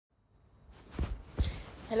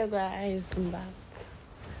Hello guys, I'm back.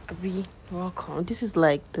 Welcome. This is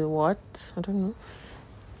like the what? I don't know.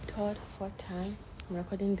 Third, fourth time I'm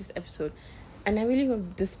recording this episode. And I really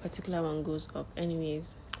hope this particular one goes up.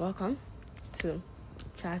 Anyways, welcome to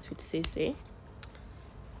Chat with Cece.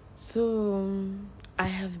 So I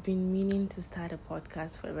have been meaning to start a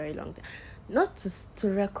podcast for a very long time. Not to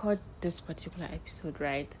record this particular episode,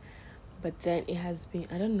 right? But then it has been,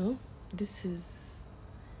 I don't know.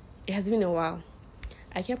 It has been a while.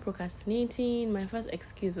 I kept procrastinating. My first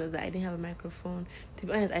excuse was that I didn't have a microphone. To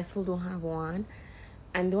be honest, I still don't have one.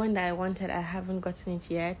 And the one that I wanted, I haven't gotten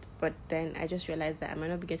it yet. But then I just realized that I might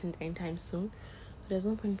not be getting it anytime soon. So there's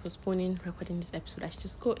no point postponing recording this episode. I should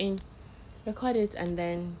just go in, record it, and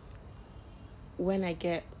then when I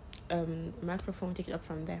get a microphone, take it up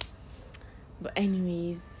from there. But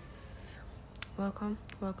anyways, welcome.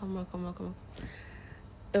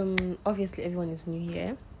 Obviously everyone is new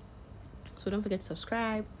here. So don't forget to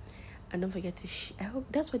subscribe and don't forget to I hope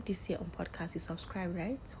that's what they say on podcasts. You subscribe,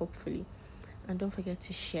 right? Hopefully. And don't forget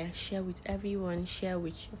to share with everyone, share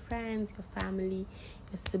with your friends, your family,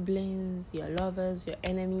 your siblings, your lovers, your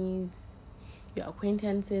enemies, your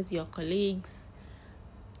acquaintances, your colleagues,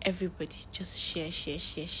 everybody. Just share.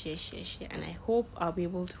 And I hope I'll be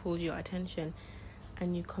able to hold your attention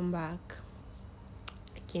and you come back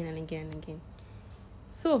again and again.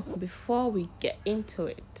 So before we get into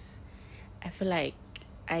it, I feel like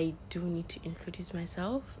I do need to introduce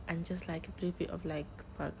myself and just like a little bit of like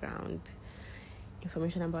background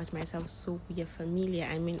information about myself so we are familiar.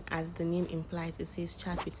 I mean, as the name implies, it says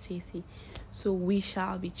Chat with Cece. So we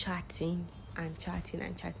shall be chatting. And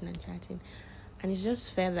it's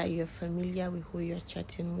just fair that you're familiar with who you're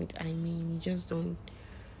chatting with. I mean, you just don't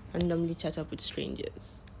randomly chat up with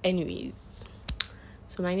strangers. Anyways,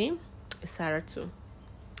 so my name is Sarah too.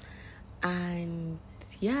 And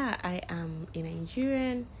yeah, I am a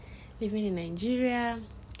Nigerian, living in Nigeria.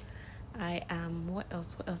 I am, what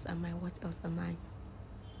else am I?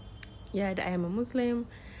 Yeah, I am a Muslim.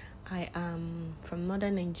 I am from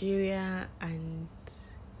northern Nigeria, and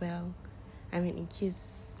well, I mean, in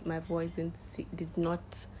case my voice did not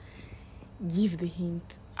give the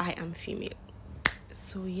hint, I am female.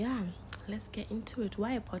 So yeah, let's get into it.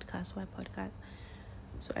 Why podcast?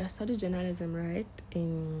 So I studied journalism, right,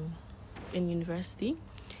 in university.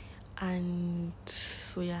 And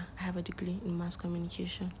so yeah, I have a degree in mass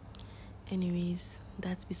communication. Anyways,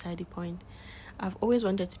 that's beside the point. I've always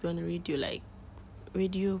wanted to be on a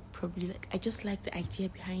radio, probably like I just like the idea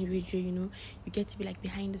behind radio, you get to be like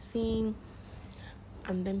behind the scene,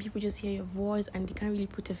 and then people just hear your voice and they can't really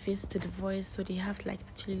put a face to the voice, so they have to like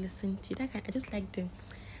actually listen to that. I just like the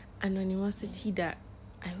anonymity that,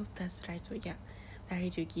 I hope that's right, so yeah, that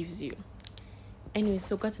radio gives you. Anyway,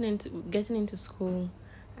 so getting into school,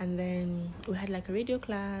 and then we had like a radio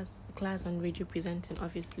class on radio presenting,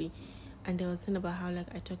 obviously, and there was thing about how like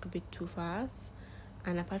I talk a bit too fast,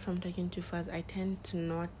 and apart from talking too fast, I tend to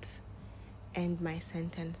not end my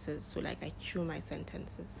sentences, so like I chew my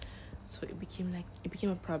sentences, so it became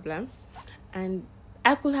a problem, and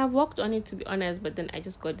I could have worked on it, to be honest, but then I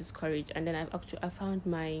just got discouraged, and then I found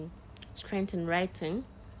my strength in writing,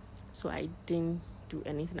 so I didn't do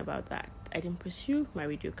anything about that. I didn't pursue my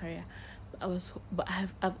radio career, but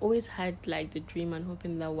I've always had like the dream and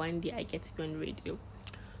hoping that one day I get to be on radio.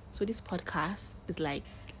 So this podcast is like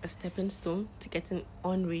a stepping stone to getting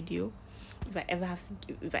on radio. If I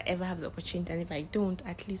ever have the opportunity, and if I don't,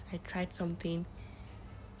 at least I tried something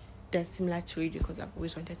that's similar to radio, because I've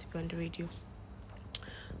always wanted to be on the radio.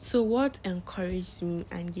 So what encouraged me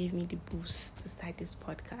and gave me the boost to start this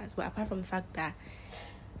podcast? Well, apart from the fact that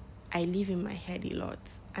I live in my head a lot,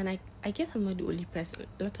 and I guess I'm not the only person.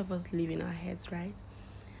 A lot of us live in our heads, right?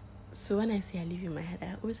 So when I say I live in my head,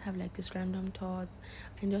 I always have like these random thoughts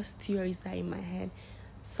and just theories that are in my head.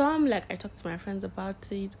 Some like I talk to my friends about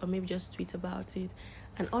it, or maybe just tweet about it,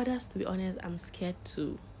 and others, to be honest, I'm scared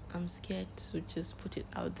to just put it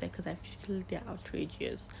out there because I feel they're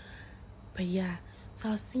outrageous. But yeah, so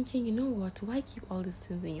I was thinking, you know what? Why keep all these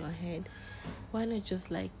things in your head? Why not just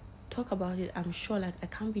like talk about it? I'm sure like I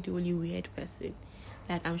can't be the only weird person.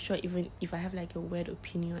 Like I'm sure even if I have like a weird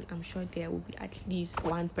opinion, I'm sure there will be at least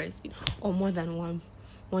one person or more than one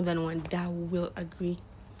that will agree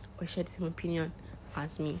or share the same opinion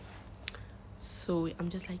as me. So I'm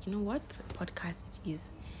just like, you know what? Podcast it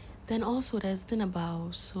is. Then also there's thing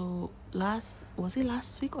about, so last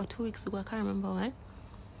week or 2 weeks ago, I can't remember when.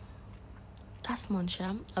 Last month,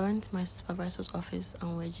 I went to my supervisor's office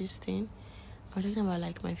and we're gisting. I'm talking about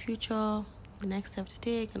like my future, the next step to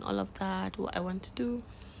take, and all of that, what I want to do.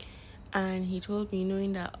 And he told me,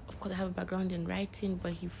 knowing that of course I have a background in writing,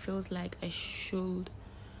 but he feels like I should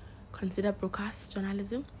consider broadcast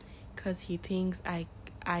journalism, because he thinks I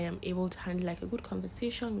am able to handle like a good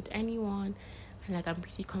conversation with anyone, and like I'm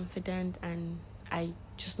pretty confident and I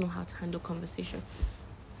just know how to handle conversation.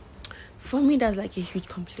 For me, that's like a huge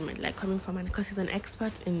compliment, like coming from because he's an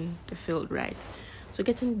expert in the field, right? So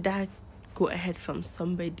getting that go ahead from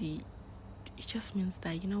somebody, it just means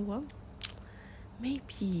that, you know what,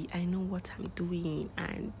 maybe I know what I'm doing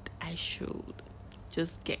and I should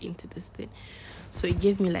just get into this thing. So it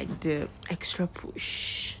gave me like the extra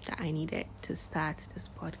push that I needed to start this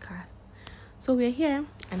podcast. So we're here,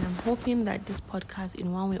 and I'm hoping that this podcast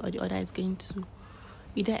in one way or the other is going to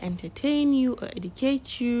either entertain you or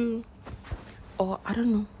educate you, or I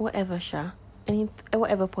don't know, whatever,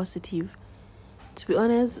 whatever positive. To be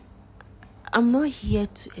honest, I'm not here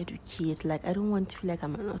to educate. Like, I don't want to feel like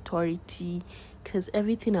I'm an authority, because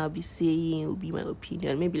everything I'll be saying will be my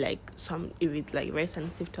opinion. Maybe like if it's like a very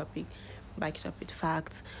sensitive topic, back it up with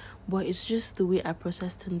facts. But it's just the way I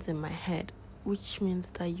process things in my head, which means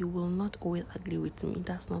that you will not always agree with me.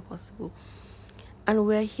 That's not possible. And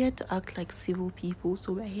we're here to act like civil people,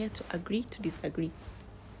 so we're here to agree to disagree.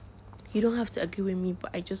 You don't have to agree with me,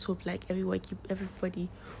 but I just hope like everybody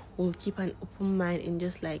will keep an open mind and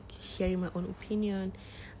just like hearing my own opinion.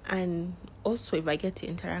 And also, if I get to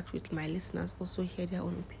interact with my listeners, also hear their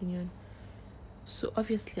own opinion. So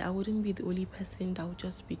obviously, I wouldn't be the only person that would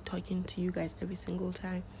just be talking to you guys every single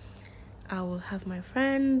time. I will have my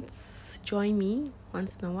friends join me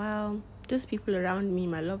once in a while, just people around me,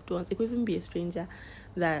 my loved ones. It could even be a stranger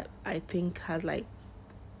that I think has like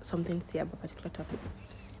something to say about a particular topic.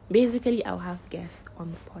 Basically, I'll have guests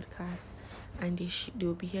on the podcast, and they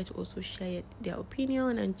will be here to also share their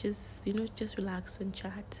opinion and just relax and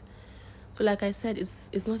chat. So like I said,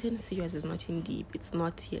 it's nothing serious, it's nothing deep, it's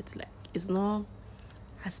not yet like, it's not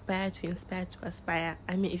aspire to inspire to aspire.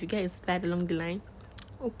 I mean, if you get inspired along the line,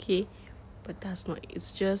 okay, but that's not it.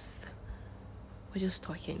 It's just, we're just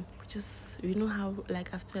talking. You know how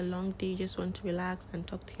like after a long day you just want to relax and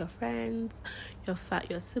talk to your friends,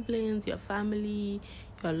 your siblings, your family,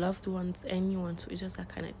 your loved ones, anyone. So it's just that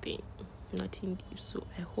kind of thing, nothing deep. So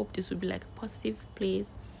I hope this will be like a positive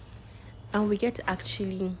place, and we get to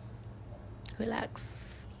actually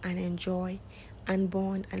relax and enjoy and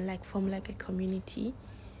bond and like form like a community.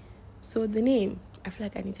 So the name, I feel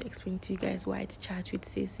like I need to explain to you guys why the chat with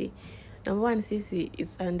Cece. Number one, Cece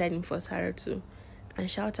is under name for Sarah too. And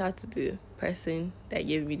shout out to the person that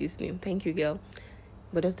gave me this name. Thank you, girl.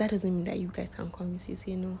 But that doesn't mean that you guys can call me Cece,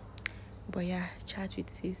 you know. But yeah, chat with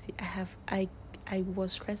Cece. I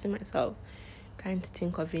was stressing myself trying to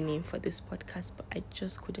think of a name for this podcast, but I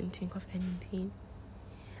just couldn't think of anything.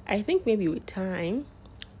 I think maybe with time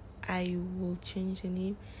I will change the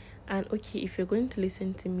name. And okay, if you're going to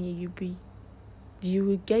listen to me, you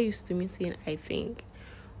will get used to me saying I think.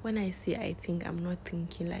 When I say I think, I'm not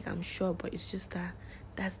thinking like I'm sure, but it's just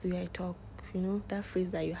that's the way I talk, you know, that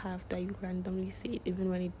phrase that you have that you randomly say it even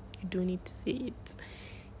when you don't need to say it.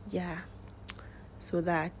 Yeah. So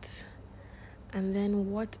that. And then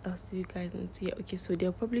what else do you guys want to hear? Okay, so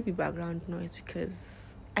there'll probably be background noise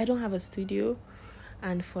because I don't have a studio,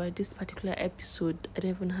 and for this particular episode I don't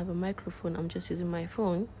even have a microphone. I'm just using my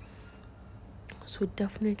phone. So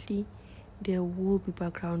definitely there will be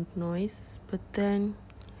background noise, but then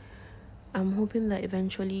I'm hoping that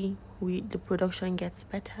eventually the production gets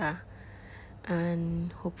better,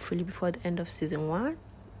 and hopefully before the end of season 1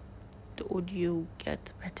 the audio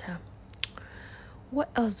gets better. What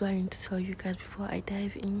else do I need to tell you guys before I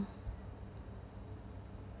dive in?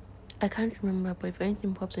 I can't remember, but if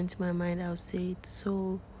anything pops into my mind I'll say it.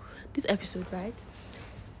 So this episode, right,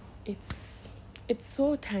 it's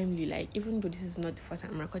so timely, like even though this is not the first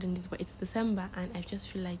time I'm recording this, but it's December and I just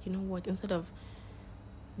feel like, you know what, instead of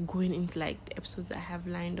going into like the episodes that I have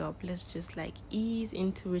lined up, let's just like ease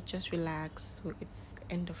into it, just relax. So it's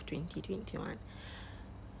the end of 2021.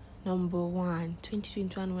 Number one,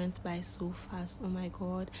 2021 went by so fast. Oh my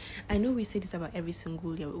god. I know we say this about every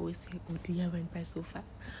single year. We always say, oh, the year went by so fast.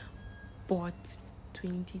 But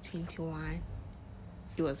 2021,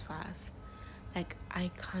 it was fast. Like, I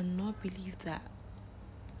cannot believe that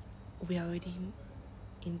we are already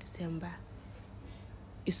in December.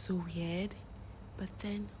 It's so weird. But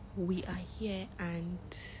then we are here, and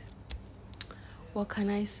what can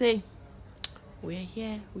I say? We're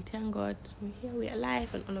here, we thank God, we're here, we're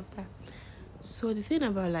alive, and all of that. So the thing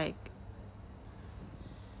about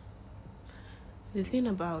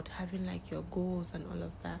having like your goals and all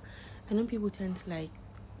of that, I know people tend to like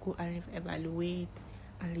go and evaluate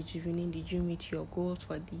and rejuvenate the dream with your goals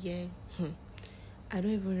for the year. I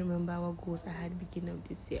don't even remember what goals I had beginning of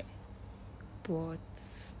this year, but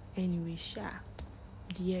anyway,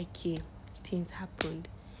 the year came, things happened.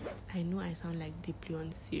 I know I sound like deeply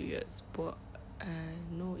unserious, but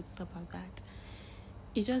no, it's not about that.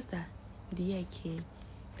 It's just that the year came,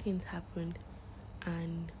 things happened,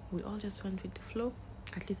 and we all just went with the flow.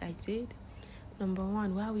 At least I did. Number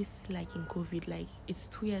one, why are we still like in COVID? Like, it's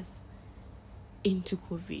 2 years into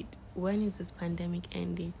COVID. When is this pandemic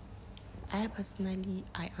ending? I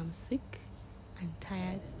am sick and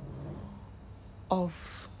tired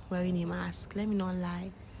of wearing a mask. Let me not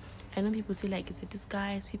lie. I know people say like it's a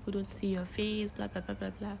disguise, people don't see your face, blah blah blah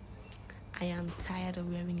blah blah. I am tired of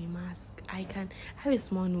wearing a mask. I have a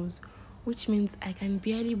small nose, which means I can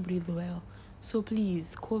barely breathe well. So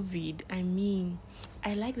please, COVID,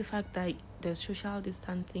 I like the fact that there's social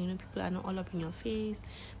distancing, people are not all up in your face,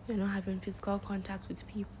 you're not having physical contact with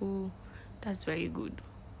people. That's very good.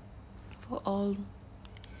 For all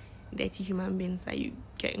dirty human beings that you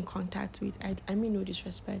get in contact with, I mean no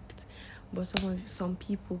disrespect, but some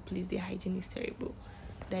people, please, their hygiene is terrible.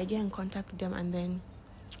 They get in contact with them and then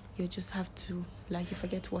you just have to, like, you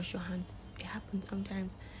forget to wash your hands. It happens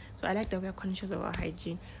sometimes. So I like that we're conscious of our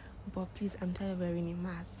hygiene, but please, I'm tired of wearing a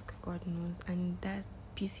mask, God knows, and that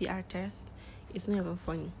PCR test is not even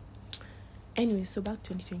funny. Anyway, so back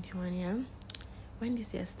to 2021, yeah. When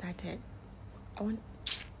this year started, I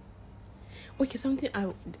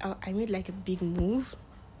made like a big move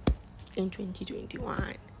in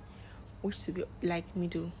 2021, which to be like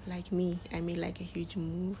me, I made like a huge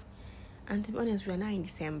move. And to be honest, we're now in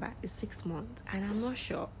December. It's 6 months, and I'm not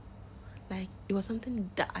sure. Like, it was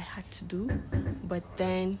something that I had to do, but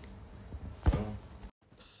then.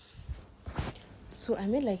 So I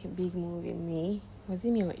made like a big move in May. Was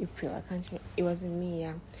it May or April? I can't remember. It was in May,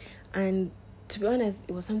 yeah. And to be honest,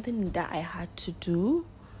 it was something that I had to do.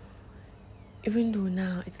 Even though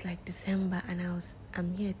now it's like December, and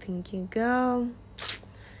I'm here thinking, girl,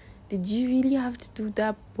 did you really have to do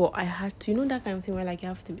that? But I had to, that kind of thing where like you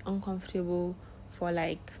have to be uncomfortable for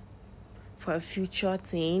a future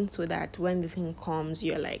thing, so that when the thing comes,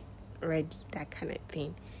 you're like ready, that kind of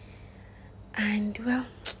thing. And well,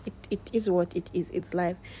 it is what it is. It's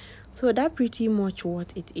life. So that's pretty much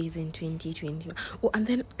what it is in 2020. Oh, and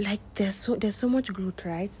then like there's so much growth,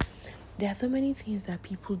 right? There are so many things that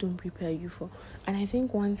people don't prepare you for. And I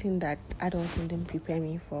think one thing that adulting didn't prepare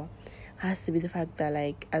me for has to be the fact that,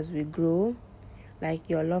 like, as we grow, like,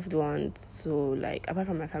 your loved ones, so, like, apart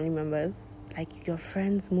from my family members, like, your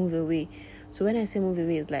friends move away. So when I say move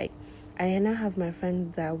away, it's like, I now have my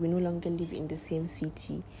friends that we no longer live in the same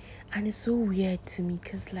city. And it's so weird to me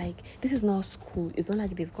because, like, this is not school. It's not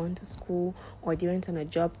like they've gone to school or they went on a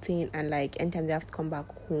job thing and, like, anytime they have to come back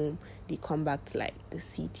home, they come back to, like, the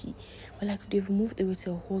city. But, like, they've moved away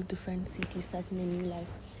to a whole different city, starting a new life.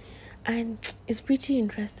 And it's pretty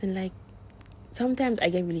interesting. Like, sometimes I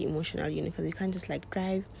get really emotional, because you can't just, like,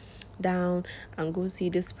 drive down and go see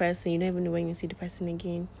this person. You don't even know when you see the person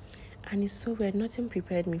again. And it's so weird. Nothing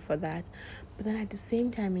prepared me for that. But then at the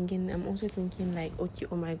same time, again, I'm also thinking, like, okay,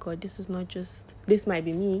 oh my God, this might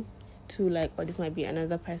be me too, like, or this might be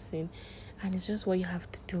another person. And it's just what you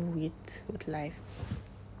have to deal with life.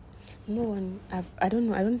 I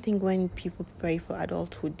don't think when people prepare for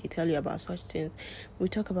adulthood, they tell you about such things. We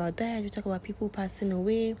talk about that, we talk about people passing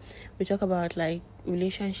away, we talk about, like,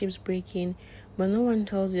 relationships breaking, but no one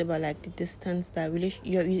tells you about, like, the distance that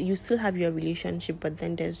you still have your relationship, but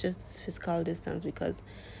then there's just this physical distance because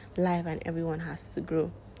life and everyone has to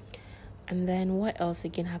grow. And then what else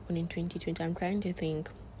again happened in 2020? I'm trying to think,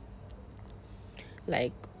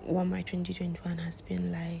 like, what my 2021 has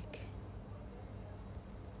been like.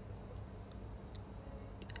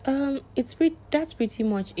 That's pretty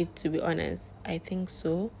much it, to be honest. I think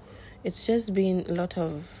so. It's just been a lot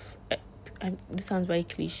of this sounds very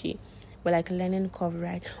cliche, but like learning curve,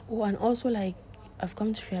 right? Oh, and also, like, I've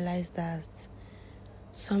come to realize that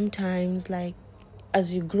sometimes, like,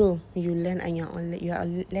 as you grow, you learn and you're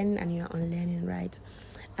learning and you're unlearning, right?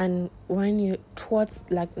 And when you towards,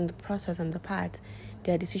 like, in the process and the path,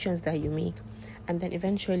 there are decisions that you make. And then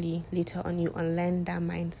eventually, later on, you unlearn that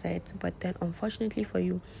mindset. But then, unfortunately for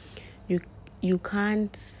you, you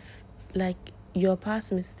can't, like, your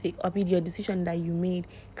past mistake or be your decision that you made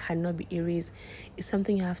cannot be erased. It's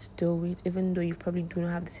something you have to deal with, even though you probably do not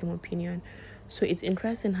have the same opinion. So it's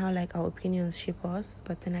interesting how, like, our opinions shape us,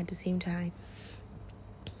 but then at the same time,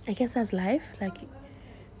 I guess that's life. Like,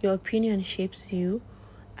 your opinion shapes you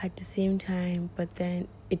at the same time, but then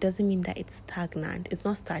it doesn't mean that it's stagnant. It's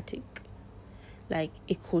not static. Like,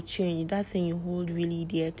 it could change. That thing you hold really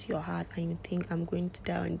dear to your heart and you think, I'm going to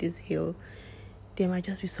die on this hill, there might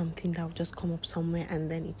just be something that will just come up somewhere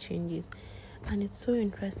and then it changes. And it's so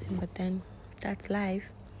interesting, but then that's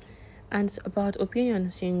life. And it's about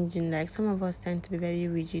opinions changing. Like, some of us tend to be very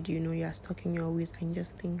rigid, you're stuck in your ways and you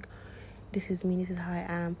just think, this is me, this is how I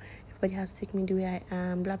am, everybody has to take me the way I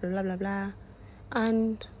am, blah blah blah blah blah.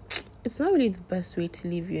 And it's not really the best way to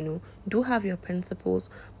live. Do have your principles,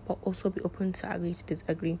 but also be open to agree to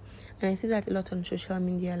disagree. And I see that a lot on social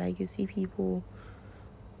media. Like, you see people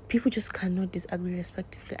just cannot disagree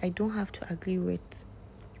respectively. I don't have to agree with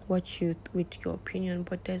with your opinion,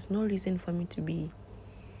 but there's no reason for me to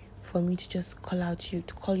just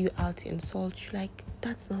call you out, insult you. Like,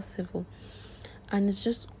 that's not civil. And it's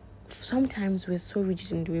just, sometimes we're so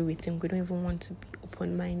rigid in the way we think, we don't even want to be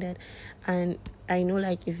open-minded. And I know,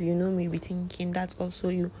 like, if you know me, be thinking that's also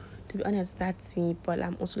you. To be honest, that's me, but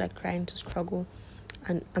I'm also like trying to struggle,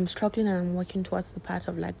 and I'm struggling, and I'm working towards the path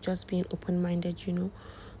of like just being open-minded.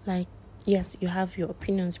 Like, yes, you have your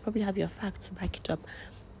opinions, you probably have your facts to back it up,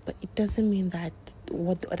 but it doesn't mean that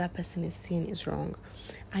what the other person is saying is wrong.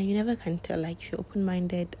 And you never can tell, like, if you're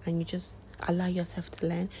open-minded and you just allow yourself to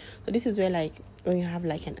learn. So this is where, like, when you have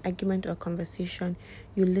like an argument or conversation,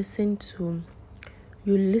 you listen to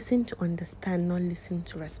understand, not listen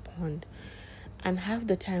to respond. And half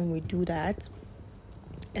the time we do that,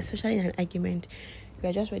 especially in an argument, we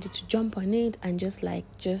are just ready to jump on it and just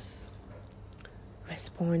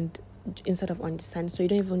respond instead of understand. So you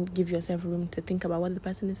don't even give yourself room to think about what the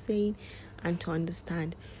person is saying and to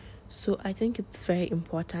understand. So I think it's very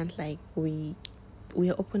important, like, we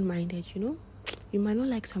are open-minded. You might not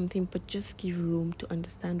like something, but just give room to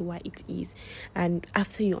understand why it is. And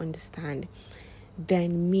after you understand,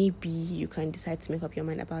 then maybe you can decide to make up your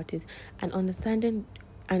mind about it. And understanding,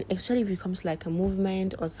 and actually, if it becomes like a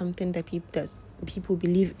movement or something that people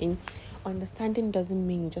believe in, understanding doesn't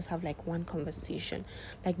mean you just have like one conversation.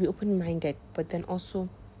 Like, be open-minded, but then also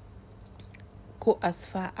go as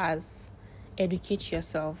far as educate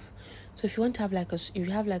yourself. So if you want to have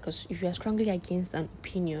if you are strongly against an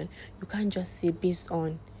opinion, you can't just say based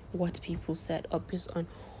on what people said or based on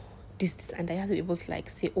this and I have to be able to like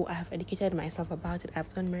say, oh, I have educated myself about it,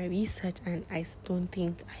 I've done my research, and I don't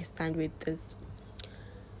think I stand with this.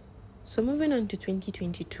 So moving on to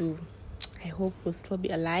 2022, I hope we'll still be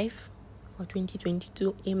alive for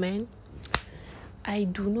 2022. Amen. I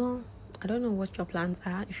don't know what your plans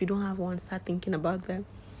are. If you don't have one, start thinking about them.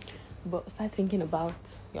 But start thinking about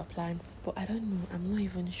your plans. But I don't know. I'm not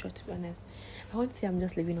even sure, to be honest. I won't say I'm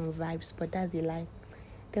just living on vibes, but that's a lie.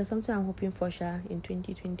 There's something I'm hoping for, in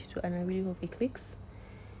 2022, and I really hope it clicks.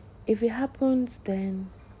 If it happens, then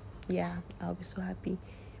yeah, I'll be so happy.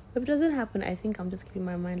 If it doesn't happen, I think I'm just keeping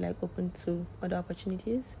my mind like open to other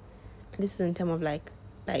opportunities. And this is in terms of like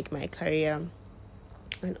my career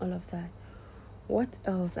and all of that. What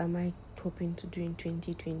else am I hoping to do in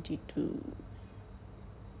 2022?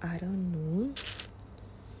 I don't know.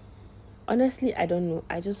 Honestly, I don't know.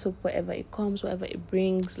 I just hope whatever it comes, whatever it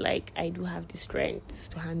brings, like, I do have the strength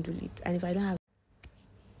to handle it. And if I don't have...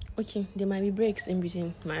 Okay, there might be breaks in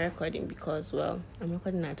between my recording because, well, I'm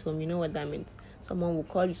recording at home. You know what that means. Someone will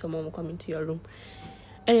call you, someone will come into your room.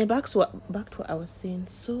 And back to what I was saying.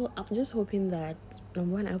 So I'm just hoping that,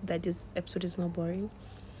 number one, I hope that this episode is not boring.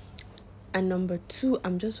 And number two,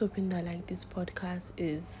 I'm just hoping that, like, this podcast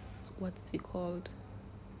is... What's it called?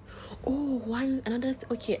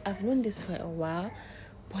 Okay, I've known this for a while,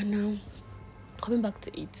 but now coming back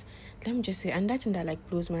to it, let me just say, and that thing that like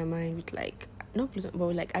blows my mind with like, not blows, but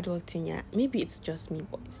with like adulting, yeah, maybe it's just me,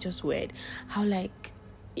 but it's just weird how like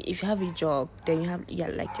if you have a job, then you have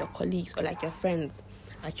like your colleagues or like your friends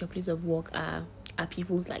at your place of work are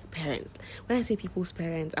people's like parents. When I say people's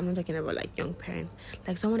parents, I'm not talking about like young parents.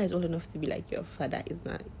 Like someone that's old enough to be like your father is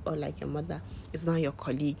not, or like your mother is not your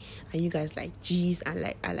colleague, and you guys like G's and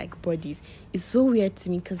like are like buddies. It's so weird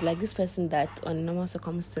to me because like this person that on normal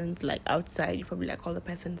circumstance, like outside, you probably like call the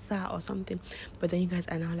person sir or something, but then you guys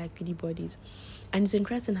are now like really buddies. And it's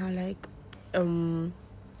interesting how like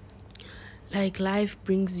life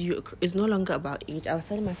brings you, it's no longer about age. I was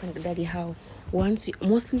telling my friend the other day how once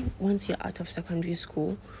you're out of secondary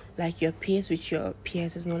school, like your pace with your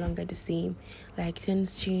peers is no longer the same. Like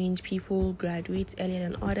things change, people graduate earlier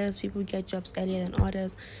than others, people get jobs earlier than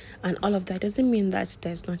others, and all of that doesn't mean that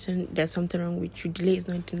there's something wrong with you. Delay is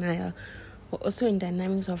not denial. But also in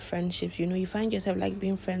dynamics of friendships, you find yourself like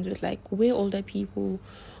being friends with like way older people,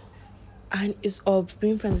 and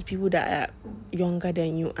being friends with people that are younger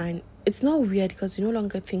than you. And it's not weird because you no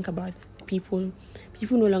longer think about people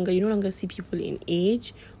you no longer see people in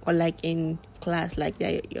age or like in class, like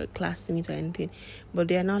they're your classmates or anything, but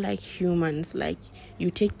they are not like humans. Like you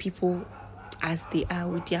take people as they are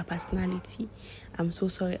with their personality. I'm so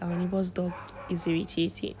sorry, our neighbor's dog is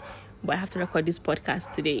irritating, but I have to record this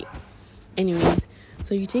podcast today. Anyways,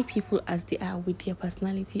 So you take people as they are with their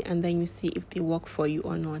personality, and then you see if they work for you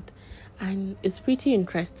or not. And it's pretty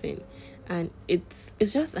interesting, and it's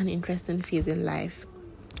just an interesting phase in life.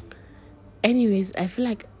 Anyways, I feel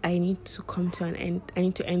like I need to come to an end. I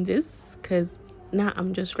need to end this because now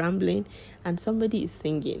I'm just rambling and somebody is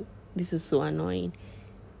singing. This is so annoying.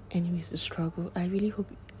 Anyways, the struggle. I really hope,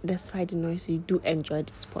 despite the noise, you do enjoy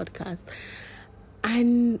this podcast.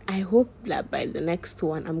 And I hope that by the next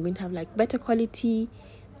one, I'm going to have like better quality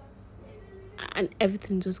and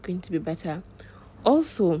everything's just going to be better.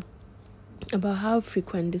 Also, about how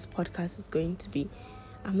frequent this podcast is going to be.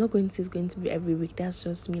 I'm not going to say it's going to be every week. That's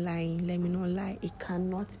just me lying. Let me not lie. It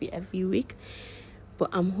cannot be every week.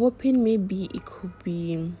 But I'm hoping maybe it could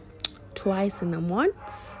be twice in a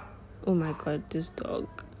month. Oh my God, this dog.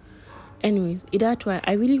 Anyways, either twice.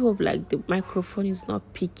 I really hope like the microphone is not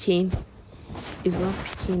picking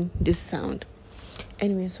this sound.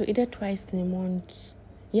 Anyway, so either twice in a month.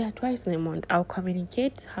 Yeah, twice in a month. I'll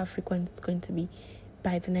communicate how frequent it's going to be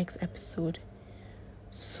by the next episode.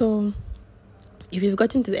 So if you've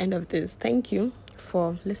gotten to the end of this, thank you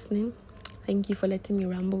for listening. Thank you for letting me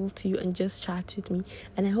ramble to you and just chat with me.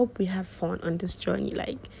 And I hope we have fun on this journey.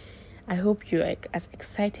 Like, I hope you're like as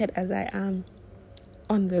excited as I am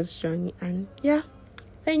on this journey. And yeah,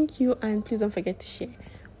 thank you. And please don't forget to share.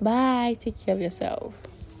 Bye. Take care of yourself.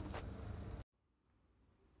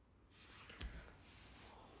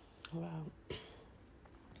 Wow.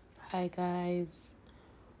 Hi guys.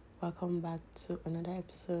 Welcome back to another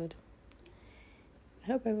episode. I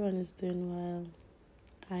hope everyone is doing well.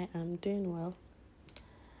 I am doing well.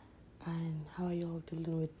 And how are you all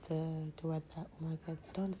dealing with the weather? Oh my God,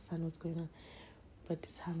 I don't understand what's going on. But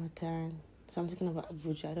it's Hamatan. So I'm talking about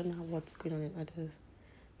Abuja. I don't know what's going on in other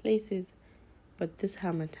places. But this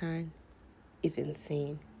Hamatan is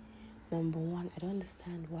insane. Number one, I don't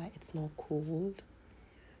understand why it's not cold.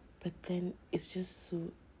 But then it's just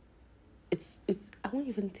so... It's I won't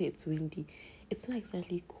even say it's windy. It's not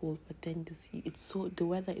exactly cold, but then the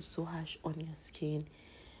weather is so harsh on your skin.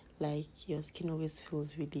 Like your skin always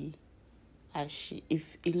feels really ashy.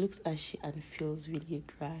 If it looks ashy and feels really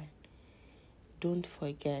dry, don't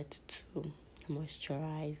forget to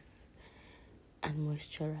moisturize. You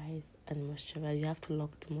have to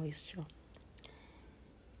lock the moisture.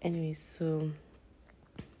 Anyway, so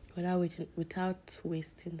without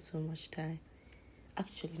wasting so much time,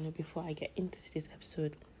 actually, before I get into today's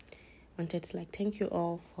episode, I wanted to thank you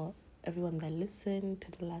all for everyone that listened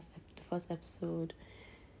to the first episode,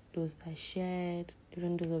 those that shared,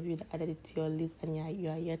 even those of you that added it to your list and you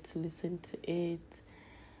are yet to listen to it,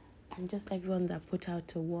 and just everyone that put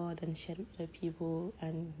out a word and shared with other people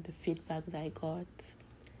and the feedback that I got.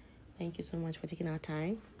 Thank you so much for taking our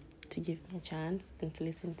time to give me a chance and to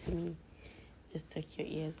listen to me. Just take your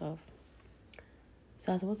ears off.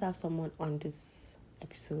 So I was supposed to have someone on this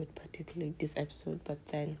episode, particularly this episode, but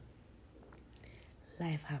then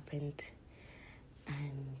life happened,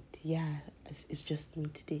 and yeah, it's just me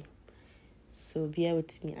today. So bear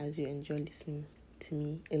with me as you enjoy listening to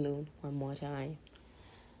me alone one more time.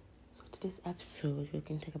 So today's episode, we're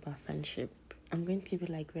going to talk about friendship. I'm going to keep it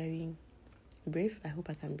very brief. I hope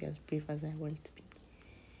I can be as brief as I want to be.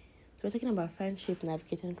 So we're talking about friendship,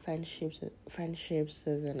 navigating friendships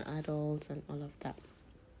as an adult and all of that,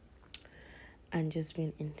 and just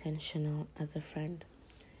being intentional as a friend.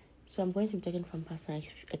 So I'm going to be talking from personal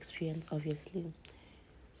experience, obviously.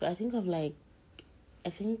 So I think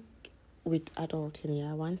with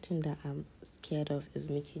adulting, one thing that I'm scared of is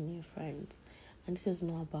making new friends. And this is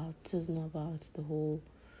not about the whole,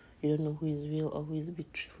 you don't know who is real or who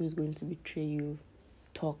is going to betray you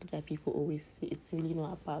talk that people always say. It's really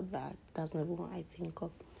not about that. That's not what I think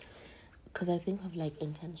of. Because I think of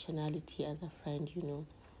intentionality as a friend,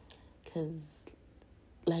 because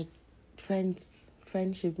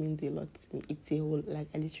friendship means a lot to me. It's a whole,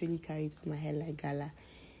 I literally carry it on my head like gala.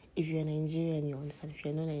 If you're Nigerian, you understand. If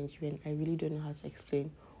you're not Nigerian, I really don't know how to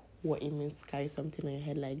explain what it means to carry something on your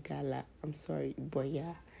head like gala. I'm sorry, but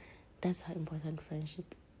yeah, that's how important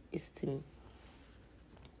friendship is to me.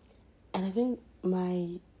 And I think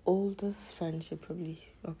my oldest friendship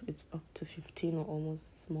it's up to 15 or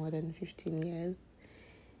almost more than 15 years.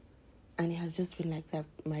 And it has just been like that.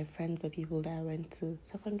 My friends are people that I went to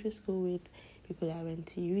secondary school with, people that I went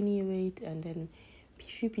to uni with, and then a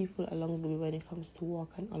few people along the way when it comes to work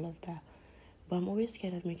and all of that. But I'm always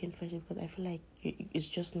scared of making friendship because I feel like it's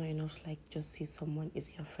just not enough to just say someone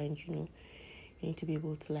is your friend, You need to be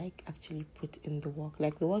able to actually put in the work.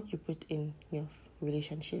 The work you put in your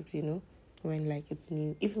relationships, when it's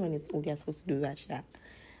new. Even when it's old, you're supposed to do that, yeah.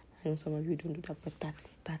 I know some of you don't do that, but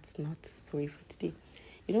that's not the story for today.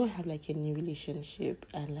 you don't have like a new relationship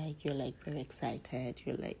and like you're like very excited,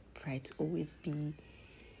 you're like try to always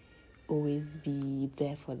be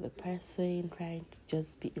there for the person, trying to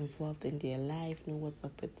just be involved in their life, know what's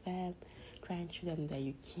up with them, trying to show them that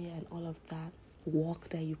you care and all of that work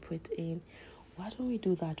that you put in. Why don't we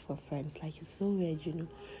do that for friends? Like, it's so weird,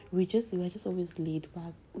 we're just always laid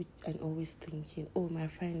back and always thinking, oh, my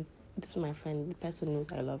friend, this is my friend, the person knows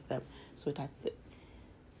I love them, so that's it.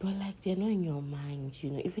 But like, they're not in your mind,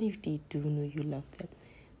 even if they do know you love them,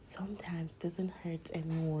 sometimes it doesn't hurt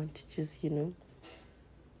anyone to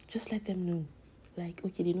just let them know. Like,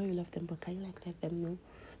 okay, they know you love them, but can you like let them know?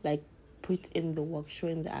 Like, put in the work,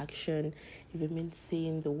 showing the action. If it means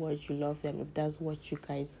saying the words you love them, if that's what you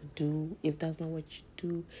guys do, if that's not what you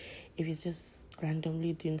do, if it's just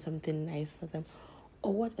randomly doing something nice for them,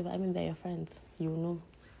 or whatever. I mean, they're your friends. You know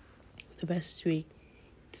the best way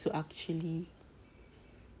to actually,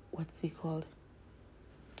 what's it called,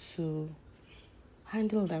 to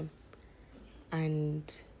handle them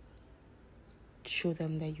and show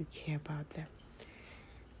them that you care about them.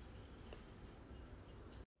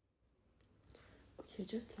 Okay,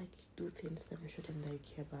 just like do things that show them that you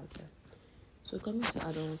care about them. So coming to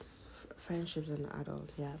adults, friendships and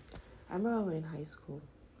adults, yeah. I remember we were in high school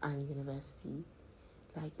and university.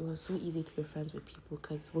 Like, it was so easy to be friends with people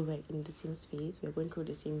because we were in the same space. We were going through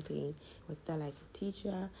the same thing. Was there like a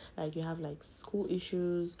teacher? Like, you have like school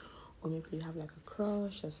issues, or maybe you have like a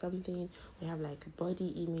crush or something. We have like body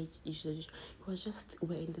image issues. It was just,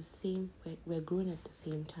 we're growing at the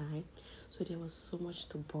same time. So there was so much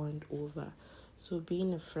to bond over. So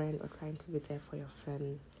being a friend or trying to be there for your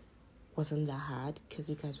friend wasn't that hard because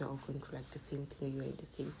you guys were all going through like the same thing. You were in the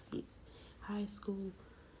same space. High school,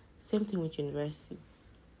 same thing with university.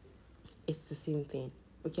 It's the same thing.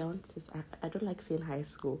 Okay, I don't like saying high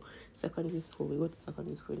school, secondary school. We go to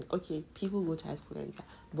secondary school. Okay, people go to high school and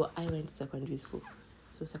but I went to secondary school.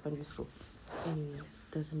 So secondary school. Anyways,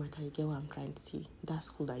 doesn't matter. You get what I'm trying to say. That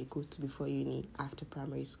school that you go to before uni, after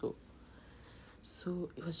primary school. So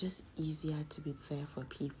it was just easier to be there for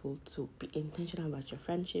people, to be intentional about your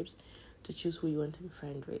friendships, to choose who you want to be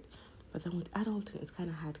friends with. But then with adulting, it's kind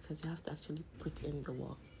of hard because you have to actually put in the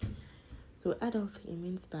work. So with adulting, it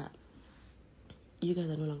means that you guys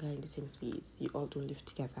are no longer in the same space. You all don't live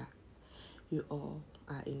together. You all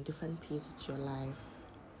are in different places in your life.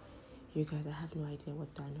 You guys, I have no idea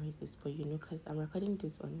what that noise is, but because I'm recording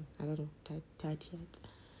this on, 30th.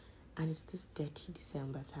 And it's this dirty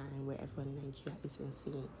December time where everyone in Nigeria is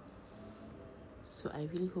insane. So I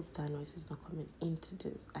really hope that noise is not coming into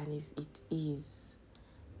this. And if it is,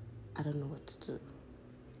 I don't know what to do.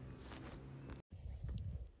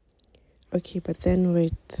 Okay, but then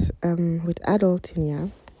with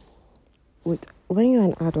adulting, yeah, when you're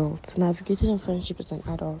an adult, navigating a friendship as an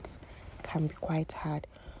adult can be quite hard.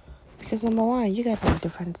 Because number one, you get a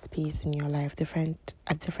different space in your life,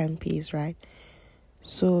 at different pace, right?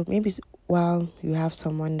 So maybe while you have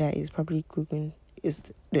someone that is probably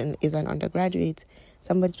is an undergraduate,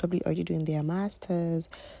 somebody's probably already doing their masters,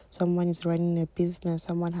 someone is running a business,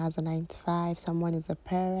 someone has a 9-to-5, someone is a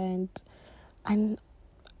parent, and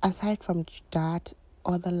aside from that,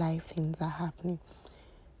 other life things are happening.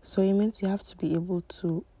 So it means you have to be able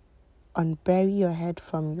to unbury your head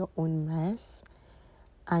from your own mess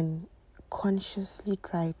and consciously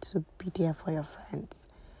try to be there for your friends.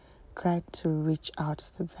 Try to reach out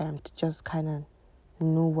to them to just kind of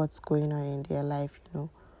know what's going on in their life,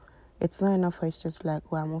 It's not enough for it to just be like,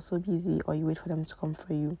 oh, I'm also busy, or you wait for them to come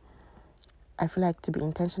for you. I feel like to be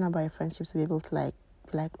intentional about your friendships, to be able to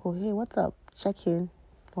be like, oh, hey, what's up? Check in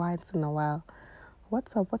once in a while.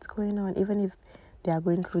 What's up? What's going on? Even if they are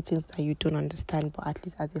going through things that you don't understand, but at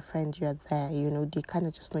least as a friend, you're there, they kind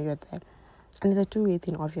of just know you're there. And it's a two-way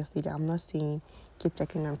thing, obviously, that I'm not saying keep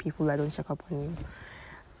checking on people that don't check up on you.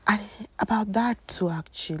 And about that too,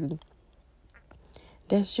 actually,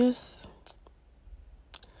 there's just,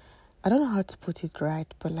 I don't know how to put it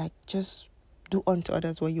right, but like, just do unto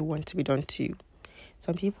others what you want to be done to you.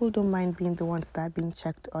 Some people don't mind being the ones that are being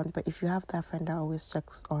checked on, but if you have that friend that always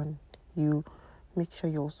checks on you, make sure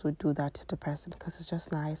you also do that to the person, because it's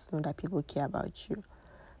just nice to know that people care about you.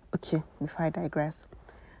 Okay, before I digress.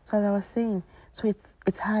 So as I was saying, so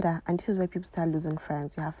it's harder, and this is where people start losing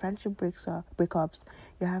friends. You have friendship breakups.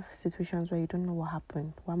 You have situations where you don't know what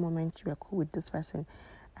happened. One moment you were cool with this person,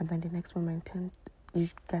 and then the next moment you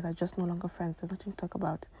guys are just no longer friends. There's nothing to talk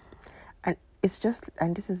about, and this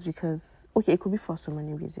is because, okay, it could be for so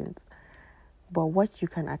many reasons, but what you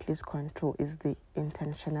can at least control is the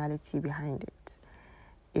intentionality behind it.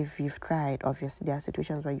 If you've tried, obviously there are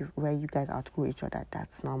situations where you guys outgrow each other.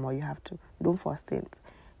 That's normal. You have to, don't force things.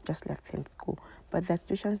 just let things go. But there are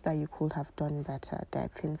situations that you could have done better. There are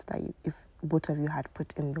things that if both of you had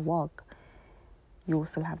put in the work, you will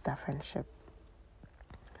still have that friendship.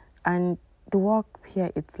 And the work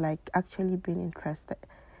here, it's like actually being interested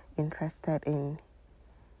in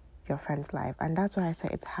your friend's life. And that's why I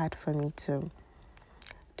said it's hard for me to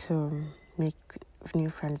make new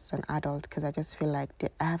friends as an adult, because I just feel like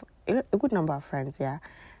I have a good number of friends, yeah,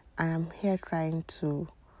 and I'm here trying to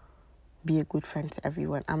be a good friend to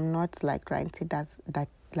everyone. I'm not like trying to say that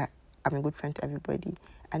like I'm a good friend to everybody.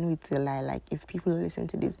 I know it's a lie. Like if people listen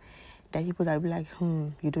to this, there are people that will be like,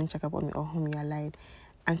 you don't check up on me, or you're lying.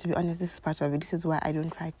 And to be honest, this is part of it. This is why I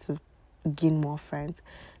don't try to gain more friends,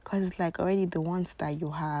 because it's like already the ones that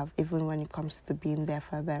you have, even when it comes to being there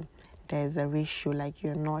for them, there's a ratio. Like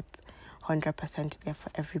you're not 100% there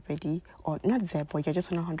for everybody, or not there, but you're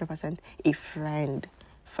just not 100% a friend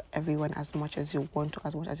for everyone as much as you want to,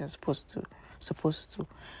 as much as you're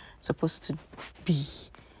supposed to be.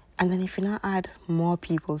 And then if you now add more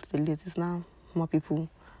people to the list, it's now more people,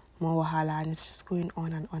 more wahala, and it's just going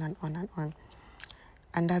on and on and on and on.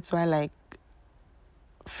 And that's why like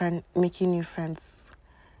making new friends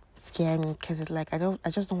scare me, because it's like I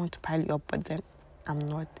just don't want to pile you up, but then I'm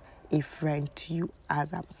not a friend to you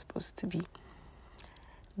as I'm supposed to be.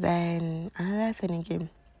 Then another thing again,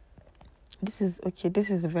 this is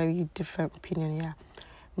a very different opinion, yeah,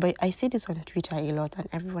 but I see this on Twitter a lot, and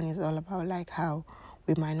everyone is all about like how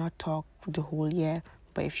we might not talk the whole year,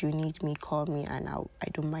 but if you need me, call me, and I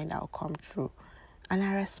don't mind, I'll come through. And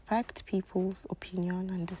I respect people's opinion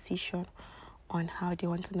and decision on how they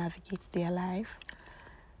want to navigate their life.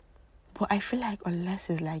 But I feel like unless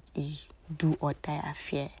it's like a do or die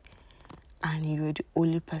affair and you're the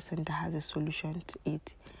only person that has a solution to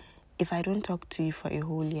it, if I don't talk to you for a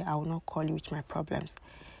whole year, I will not call you with my problems.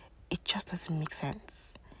 It just doesn't make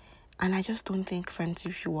sense. And I just don't think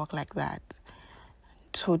friendship should work like that.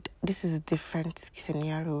 So this is a different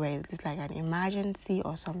scenario where it's like an emergency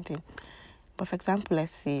or something. But for example,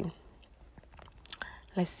 let's say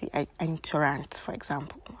I need to rant, for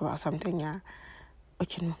example, about something, yeah.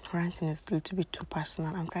 Okay, no, ranting is a little bit too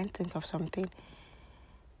personal. I'm trying to think of something.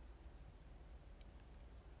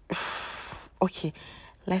 Okay,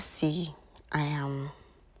 let's say I am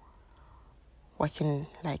working,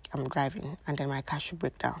 like I'm driving, and then my car should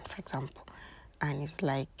break down, for example. And it's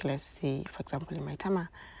like, let's say, for example, in my Tama.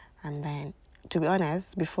 And then, to be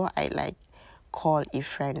honest, before I like call a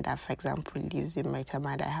friend that, for example, lives in my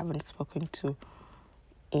Tama that I haven't spoken to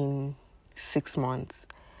in 6 months,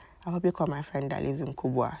 I'll probably call my friend that lives in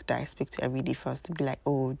Kubwa that I speak to every day first to be like,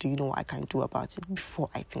 oh, do you know what I can do about it, before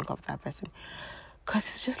I think of that person. Because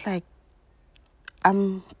it's just like,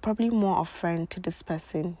 I'm probably more a friend to this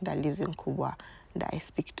person that lives in Kubwa that I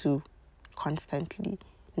speak to constantly.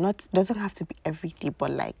 Doesn't have to be every day,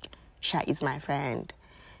 but like, Sha is my friend,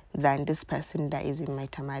 than this person that is in my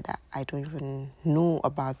Tama that I don't even know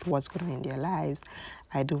about what's going on in their lives.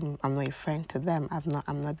 I'm not a friend to them.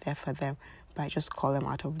 I'm not there for them, but I just call them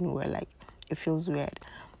out of nowhere. Like, it feels weird.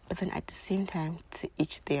 But then at the same time, to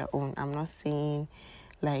each their own. I'm not saying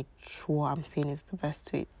like what I'm saying is the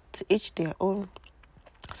best way. To each their own.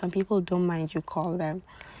 Some people don't mind you call them.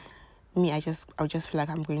 Me, I just feel like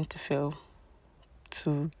I'm going to feel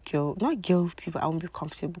not guilty, but I won't be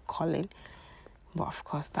comfortable calling. But of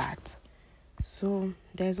course that. So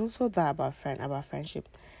there's also that about friendship.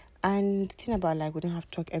 And the thing about like we don't have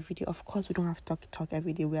to talk every day. Of course we don't have to talk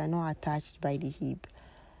every day. We are not attached by the hip.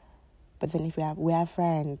 But then if we are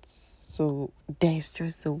friends, so there's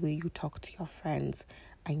just the way you talk to your friends,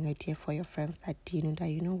 and you're there for your friends that you know that,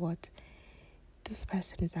 you know what, this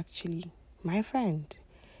person is actually my friend.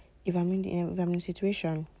 If I'm in a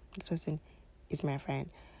situation, this person is my friend.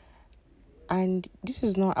 And this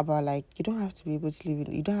is not about like, you don't have to live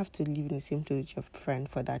in the same place with your friend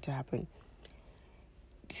for that to happen.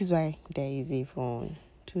 This is why there is a phone,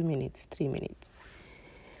 2 minutes, 3 minutes.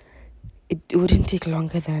 It wouldn't take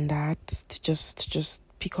longer than that to just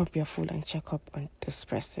pick up your phone and check up on this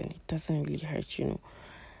person. It doesn't really hurt, you know.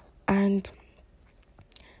 And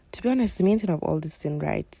to be honest, the main thing of all this thing,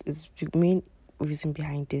 right, is the main reason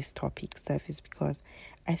behind this topic stuff is because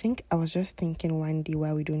I think I was just thinking one day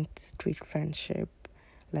why we don't treat friendship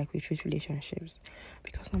like we treat relationships.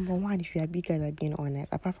 Because number one, if you are big guys are being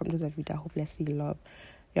honest, apart from those of you that hopelessly love,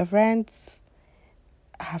 your friends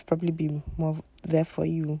have probably been more there for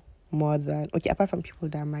you more than, okay, apart from people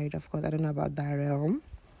that are married, of course, I don't know about that realm,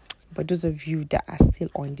 but those of you that are still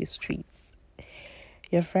on the streets,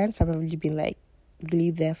 your friends have probably been like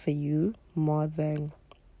really there for you more than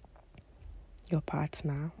your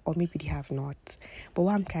partner, or maybe they have not. But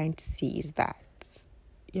what I'm trying to say is that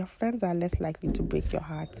your friends are less likely to break your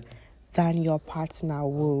heart than your partner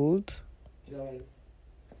would.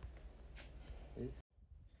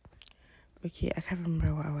 Okay, I can't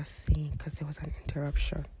remember what I was saying because there was an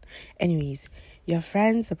interruption. Anyways, your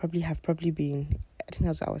friends have probably been, I think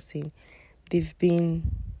that's what I was saying. They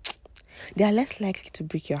are less likely to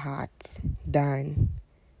break your heart than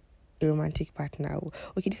a romantic partner.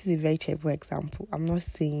 Okay, this is a very terrible example. I'm not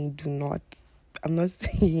saying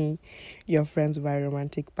your friends were a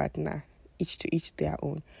romantic partner. Each to each their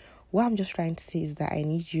own. What I'm just trying to say is that I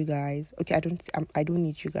need you guys. Okay, I don't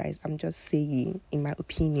need you guys. I'm just saying, in my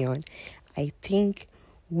opinion, I think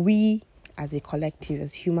we as a collective,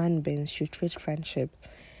 as human beings, should treat friendship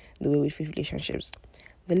the way we treat relationships.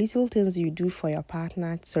 The little things you do for your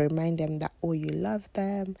partner to remind them that, oh, you love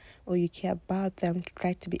them, or you care about them, to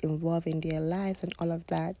try to be involved in their lives and all of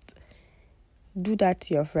that. Do that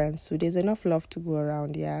to your friends. So there's enough love to go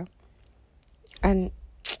around, yeah. And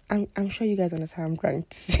I'm sure you guys understand what I'm trying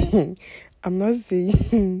to say. I'm not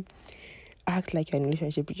saying act like you're in a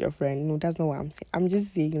relationship with your friend. No, that's not what I'm saying. I'm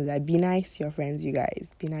just saying that be nice to your friends, you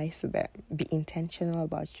guys. Be nice to them. Be intentional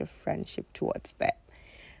about your friendship towards them.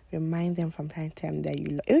 Remind them from time to time that you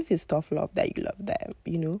love, even if it's tough love, that you love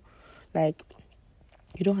them, Like,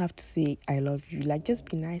 you don't have to say, I love you. Like, just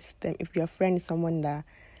be nice to them. If your friend is someone that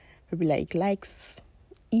maybe likes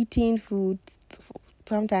eating food,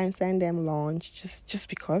 sometimes send them lunch just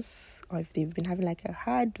because. Or if they've been having a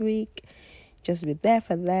hard week, just be there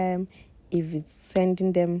for them. If it's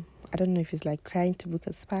sending them, I don't know if it's trying to book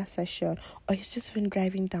a spa session, or it's just been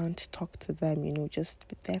driving down to talk to them, just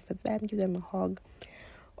be there for them, give them a hug.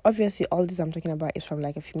 Obviously, all this I'm talking about is from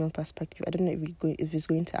a female perspective. I don't know if it's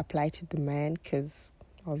going to apply to the man, because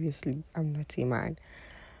obviously I'm not a man.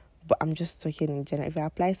 But I'm just talking in general. If it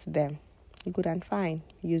applies to them, good and fine.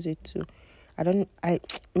 Use it too.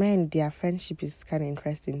 Men, their friendship is kind of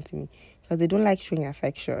interesting to me because they don't like showing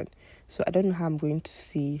affection. So I don't know how I'm going to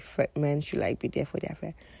see men should be there for their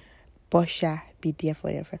friend. But be there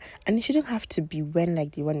for their friend. And it shouldn't have to be when they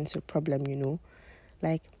run into a problem,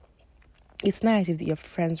 It's nice if your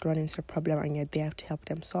friends run into a problem and you're there to help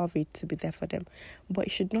them solve it, to be there for them. But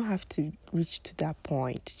it should not have to reach to that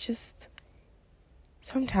point. Just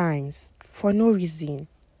sometimes, for no reason,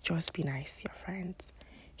 just be nice to your friends.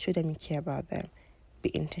 Show them you care about them.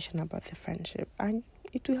 Be intentional about the friendship. And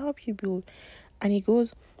it will help you build. And it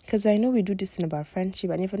goes, because I know we do this thing about friendship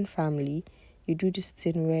and even family. You do this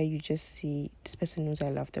thing where you just see, this person knows I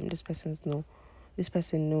love them. This person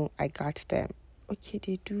know I got them. Okay,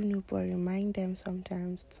 they do know, but remind them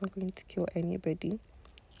sometimes. It's not going to kill anybody.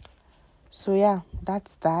 So yeah,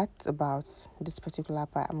 that's that about this particular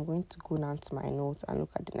part. I'm going to go down to my notes and look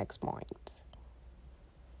at the next point.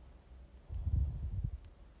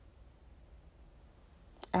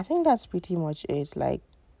 I think that's pretty much it.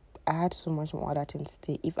 I had so much more other things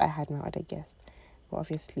to say if I had my other guest. But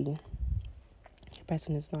obviously, the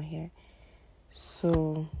person is not here.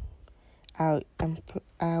 So I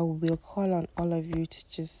will call on all of you to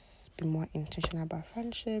just be more intentional about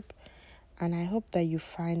friendship, and I hope that you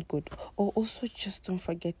find good. Oh, also just don't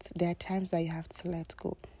forget there are times that you have to let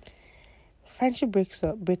go. Friendship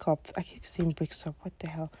breakups. I keep saying breaks up. What the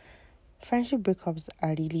hell? Friendship breakups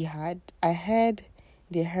are really hard. I heard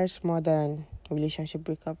they hurt more than relationship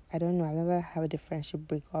breakup. I don't know. I've never had a friendship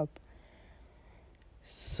breakup.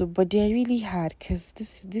 So, but they're really hard because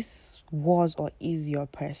this was or is your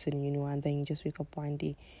person, and then you just wake up one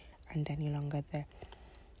day and they're no longer there.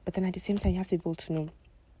 But then at the same time, you have to be able to know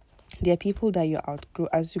there are people that you outgrow.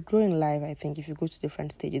 As you grow in life, I think if you go to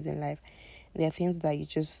different stages in life, there are things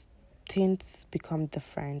that things become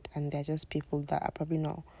different, and they're just people that are probably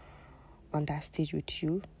not on that stage with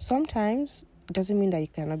you. Sometimes it doesn't mean that you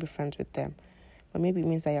cannot be friends with them, but maybe it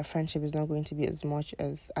means that your friendship is not going to be as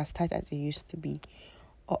tight as it used to be.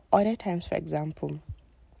 Or other times, for example,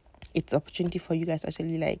 it's opportunity for you guys to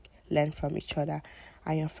actually learn from each other,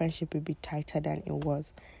 and your friendship will be tighter than it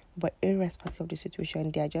was. But irrespective of the situation,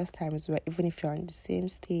 there are just times where even if you're on the same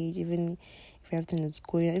stage, even if everything is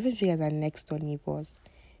going on, even if you guys are next door neighbors,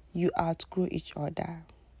 you outgrow each other.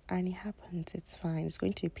 And it happens. It's fine. It's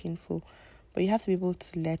going to be painful. But you have to be able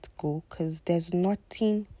to let go, because there's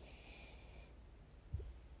nothing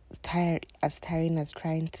tiring as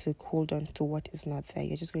trying to hold on to what is not there.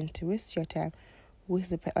 You're just going to waste your time, waste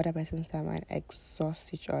the other person's time, and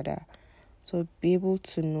exhaust each other. So be able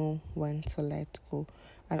to know when to let go,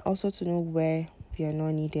 and also to know where you're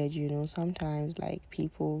not needed. Sometimes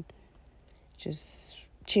people just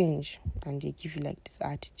change and they give you this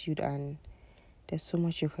attitude, and there's so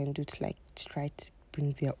much you can do to try to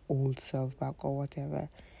bring their old self back or whatever.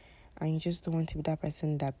 and you just don't want to be that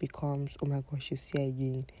person that becomes, oh my gosh, she's here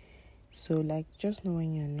again. So, like, just know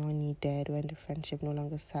when you're not needed, when the friendship no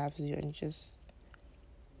longer serves you, and just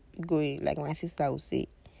go in. Like my sister would say,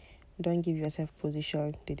 don't give yourself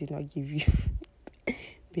position they did not give you.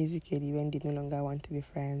 Basically, when they no longer want to be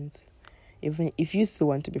friends. Even if you still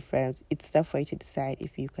want to be friends, it's there for you to decide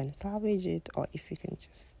if you can salvage it or if you can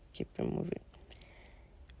just keep it moving.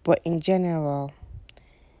 But in general,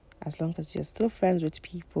 as long as you're still friends with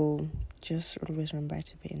people, just always remember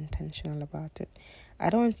to be intentional about it. I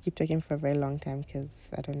don't want to keep talking for a very long time because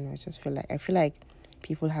I don't know. I feel like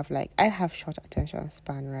people have I have short attention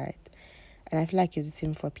span, right? And I feel like it's the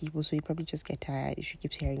same for people. So you probably just get tired if you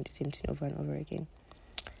keep hearing the same thing over and over again.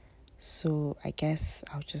 So I guess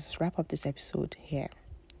I'll just wrap up this episode here.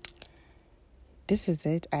 This is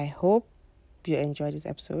it. I hope you enjoyed this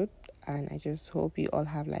episode, and I just hope you all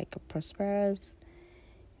have a prosperous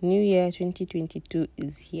New Year. 2022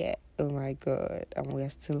 is here. Oh my God. And we're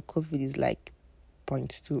still, COVID is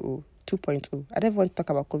 0.20, 2.0. I don't want to talk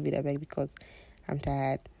about COVID, I beg, because I'm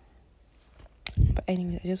tired. But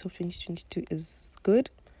anyway, I just hope 2022 is good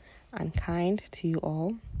and kind to you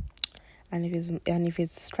all. And if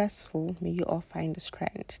it's stressful, may you all find the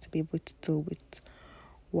strength to be able to deal with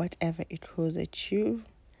whatever it throws at you.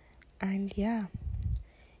 And yeah,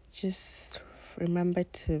 just remember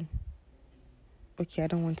to, okay, I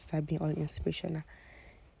don't want to start being all inspirational.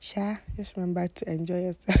 Just remember to enjoy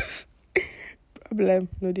yourself. Problem,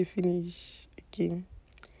 no they finish. Okay.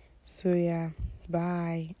 So yeah,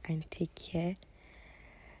 bye and take care.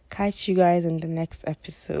 Catch you guys in the next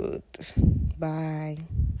episode. Bye.